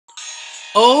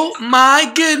Oh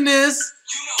my goodness.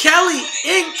 Kaly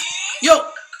Inc. Yo,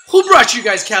 who brought you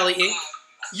guys Kaly Inc.?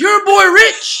 Your boy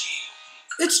Rich.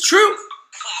 It's true.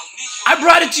 I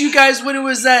brought it to you guys when it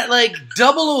was at like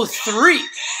 003.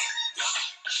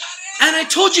 And I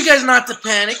told you guys not to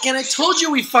panic. And I told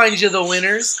you we find you the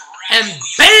winners. And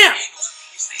bam!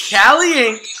 Kaly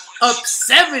Inc. up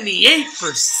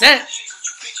 78%.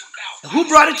 Who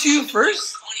brought it to you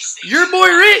first? Your boy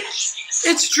Rich.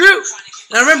 It's true.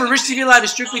 Now remember, Rich TV Live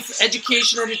is strictly for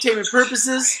education, entertainment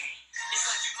purposes.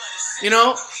 You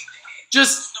know,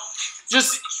 just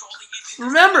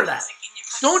remember that.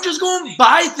 Don't just go and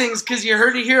buy things because you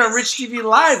heard it here on Rich TV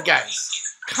Live, guys.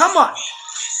 Come on.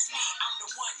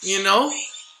 You know,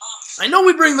 I know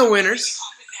we bring the winners.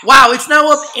 Wow, it's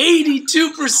now up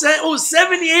 82%. Oh,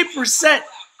 78%.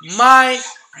 My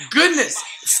goodness.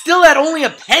 Still at only a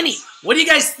penny. What do you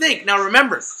guys think? Now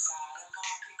remember,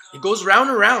 it goes round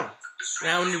and round.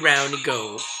 Round and round it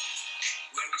goes.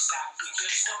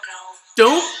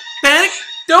 Don't panic.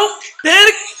 Don't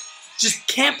panic. Just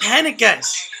can't panic,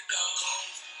 guys.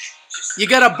 You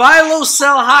gotta buy low,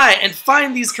 sell high, and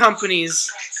find these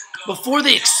companies before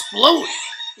they explode.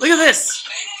 Look at this.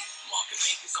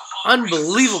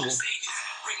 Unbelievable.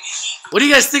 What do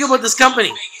you guys think about this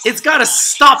company? It's got a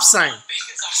stop sign.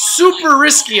 Super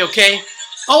risky, okay?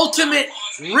 Ultimate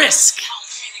risk.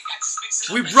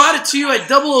 We brought it to you at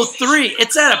 003.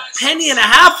 It's at a penny and a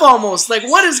half almost. Like,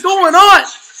 what is going on?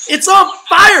 It's on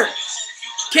fire.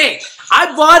 Okay,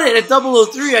 I bought it at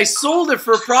 003. I sold it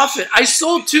for a profit. I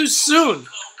sold too soon.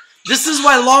 This is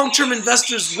why long-term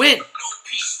investors win.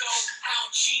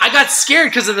 I got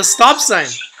scared because of the stop sign.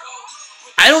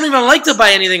 I don't even like to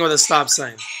buy anything with a stop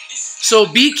sign. So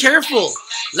be careful.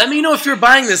 Let me know if you're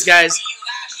buying this, guys.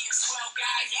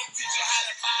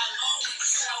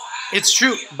 It's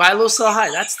true. Buy low, sell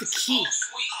high. That's the key.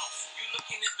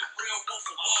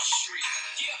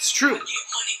 It's true.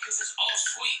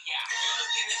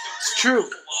 It's true.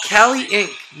 Kaly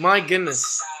Inc. My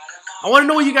goodness. I want to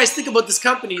know what you guys think about this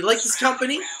company. You like this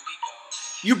company?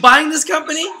 You buying this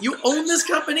company? You own this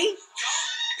company?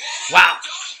 Wow.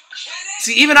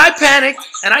 See, even I panicked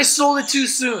and I sold it too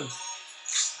soon.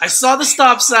 I saw the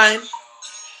stop sign.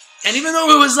 And even though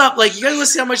it was up, like, you guys want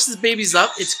to see how much this baby's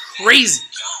up? It's crazy.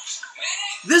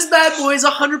 This bad boy is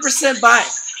 100% buy.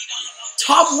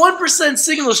 Top 1%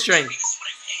 signal strength.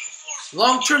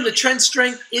 Long-term, the trend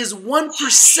strength is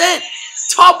 1%.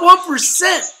 Top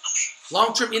 1%.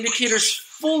 Long-term indicators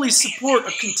fully support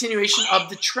a continuation of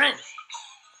the trend.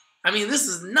 I mean, this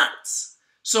is nuts.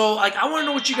 So, like, I want to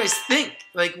know what you guys think.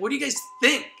 Like, what do you guys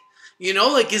think? You know,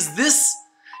 like, is this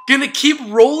going to keep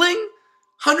rolling?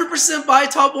 100% buy,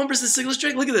 top 1% signal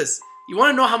strength. Look at this. You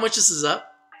want to know how much this is up?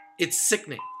 It's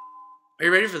sickening. Are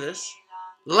you ready for this?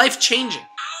 Life-changing.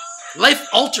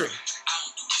 Life-altering.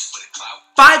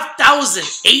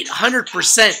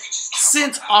 5,800%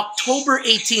 since October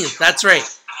 18th. That's right.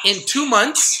 In 2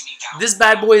 months, this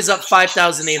bad boy is up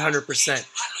 5,800%.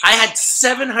 I had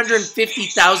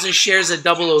 750,000 shares at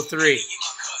 003.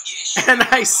 And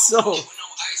I sold.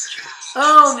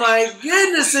 Oh my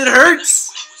goodness, it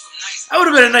hurts. That would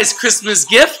have been a nice Christmas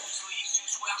gift.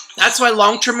 That's why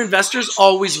long-term investors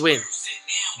always win.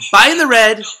 Buy in the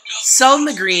red, sell in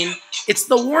the green. It's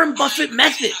the Warren Buffett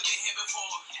method.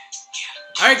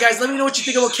 All right, guys, let me know what you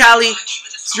think about Kaly.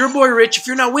 It's your boy Rich. If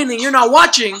you're not winning, you're not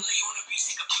watching.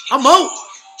 I'm out.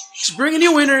 Just bringing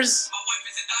you winners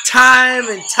time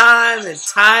and time and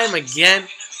time again.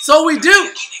 That's all we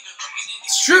do.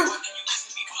 It's true.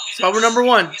 So we're number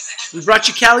one. We brought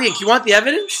you Kaly Inc. You want the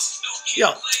evidence?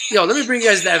 Yo, let me bring you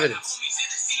guys the evidence.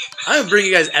 I'm going to bring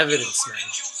you guys evidence, man.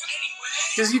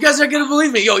 Because you guys are going to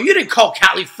believe me. Yo, you didn't call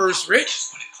Kaly first, Rich.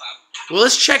 Well,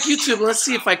 let's check YouTube and let's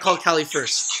see if I call Kaly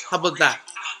first. How about that?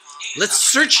 Let's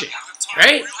search it,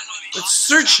 right? Let's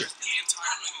search it.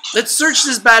 Let's search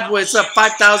this bad boy. It's up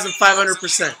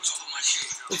 5,500%.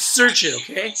 Let's search it,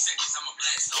 okay?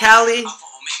 Kaly.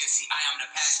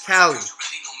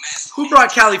 Who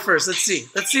brought Kaly first? Let's see.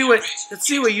 Let's see what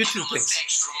YouTube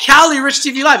thinks. Kaly, Rich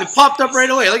TV Live. It popped up right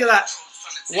away. Look at that.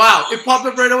 Wow, it popped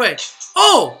up right away.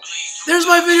 Oh, there's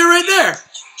my video right there.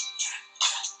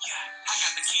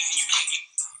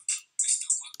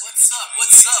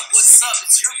 What's up?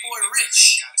 It's your boy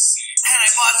Rich. And I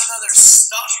bought another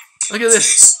stock. Look at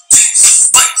this.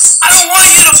 But I don't want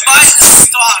you to buy the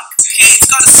stock. Okay, it's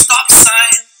got a stop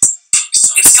sign.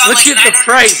 It's got like 928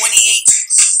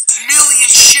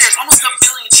 million shares, almost 1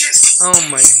 billion shares. Oh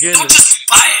my goodness. Don't just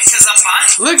buy it because I'm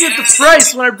buying. Look at the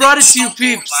price when I brought it to you,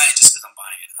 peeps. Don't buy it just because I'm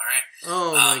buying it, alright?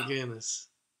 Oh my goodness.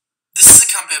 This is a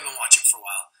company I've been watching for a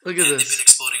while. Look at this. They've been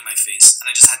exploding in my face, and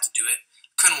I just had to do it.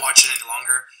 Couldn't watch it any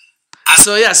longer.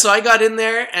 So yeah, so I got in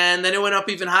there, and then it went up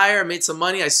even higher. I made some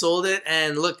money. I sold it,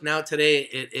 and look, now today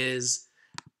it is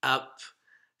up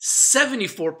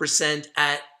 74%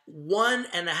 at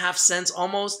 1.5 cents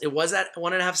almost. It was at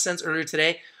 1.5 cents earlier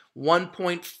today.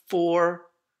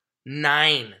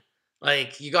 1.49.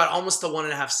 Like, you got almost to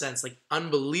 1.5 cents. Like,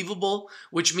 unbelievable.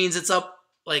 Which means it's up,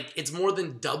 like, it's more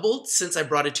than doubled since I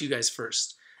brought it to you guys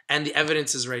first. And the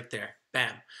evidence is right there.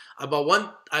 Bam.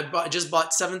 I just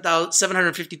bought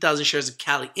 750,000 shares of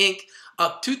Kaly Inc.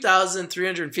 Up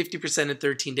 2,350% in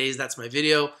 13 days. That's my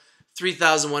video.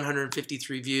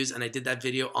 3,153 views, and I did that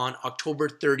video on October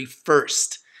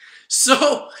 31st.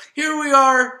 So here we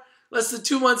are, less than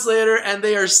 2 months later, and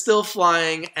they are still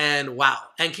flying, and wow.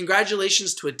 And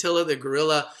congratulations to Attila the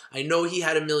Gorilla. I know he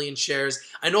had 1 million shares.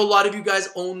 I know a lot of you guys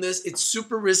own this. It's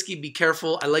super risky. Be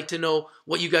careful. I like to know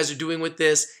what you guys are doing with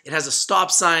this. It has a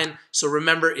stop sign, so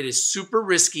remember, it is super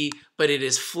risky, but it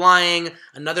is flying.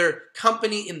 Another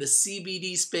company in the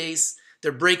CBD space.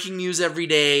 They're breaking news every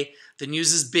day. The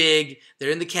news is big.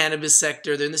 They're in the cannabis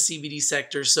sector. They're in the CBD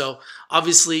sector. So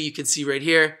obviously you can see right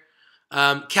here,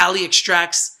 Kaly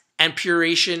Extracts and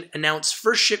Puration announced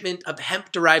first shipment of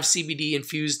hemp-derived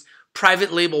CBD-infused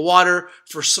private label water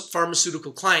for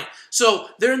pharmaceutical client. So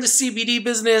they're in the CBD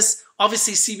business.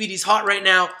 Obviously CBD is hot right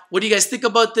now. What do you guys think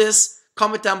about this?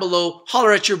 Comment down below.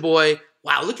 Holler at your boy.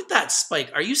 Wow, look at that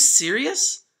spike. Are you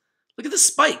serious? Look at the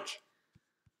spike.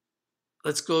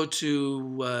 Let's go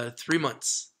to 3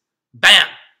 months. Bam!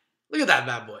 Look at that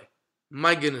bad boy.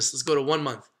 My goodness. Let's go to 1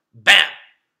 month. Bam!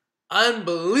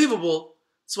 Unbelievable.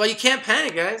 That's why you can't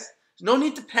panic, guys. No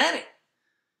need to panic.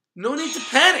 No need to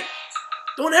panic.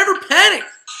 Don't ever panic.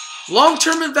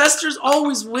 Long-term investors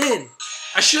always win.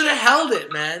 I should have held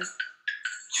it, man.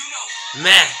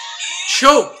 Man.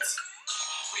 Choked.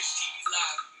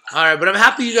 Alright, but I'm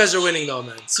happy you guys are winning, though,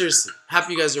 man. Seriously.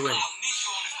 Happy you guys are winning.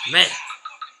 Man.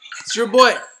 It's your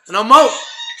boy. And I'm out.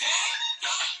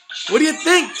 What do you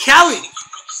think, Kaly?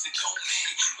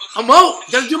 I'm out.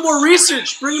 Gotta do more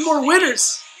research. Bring in more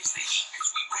winners.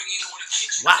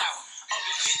 Wow.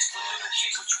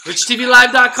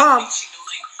 RICHTVLIVE.com.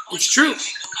 It's true.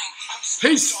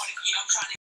 Peace.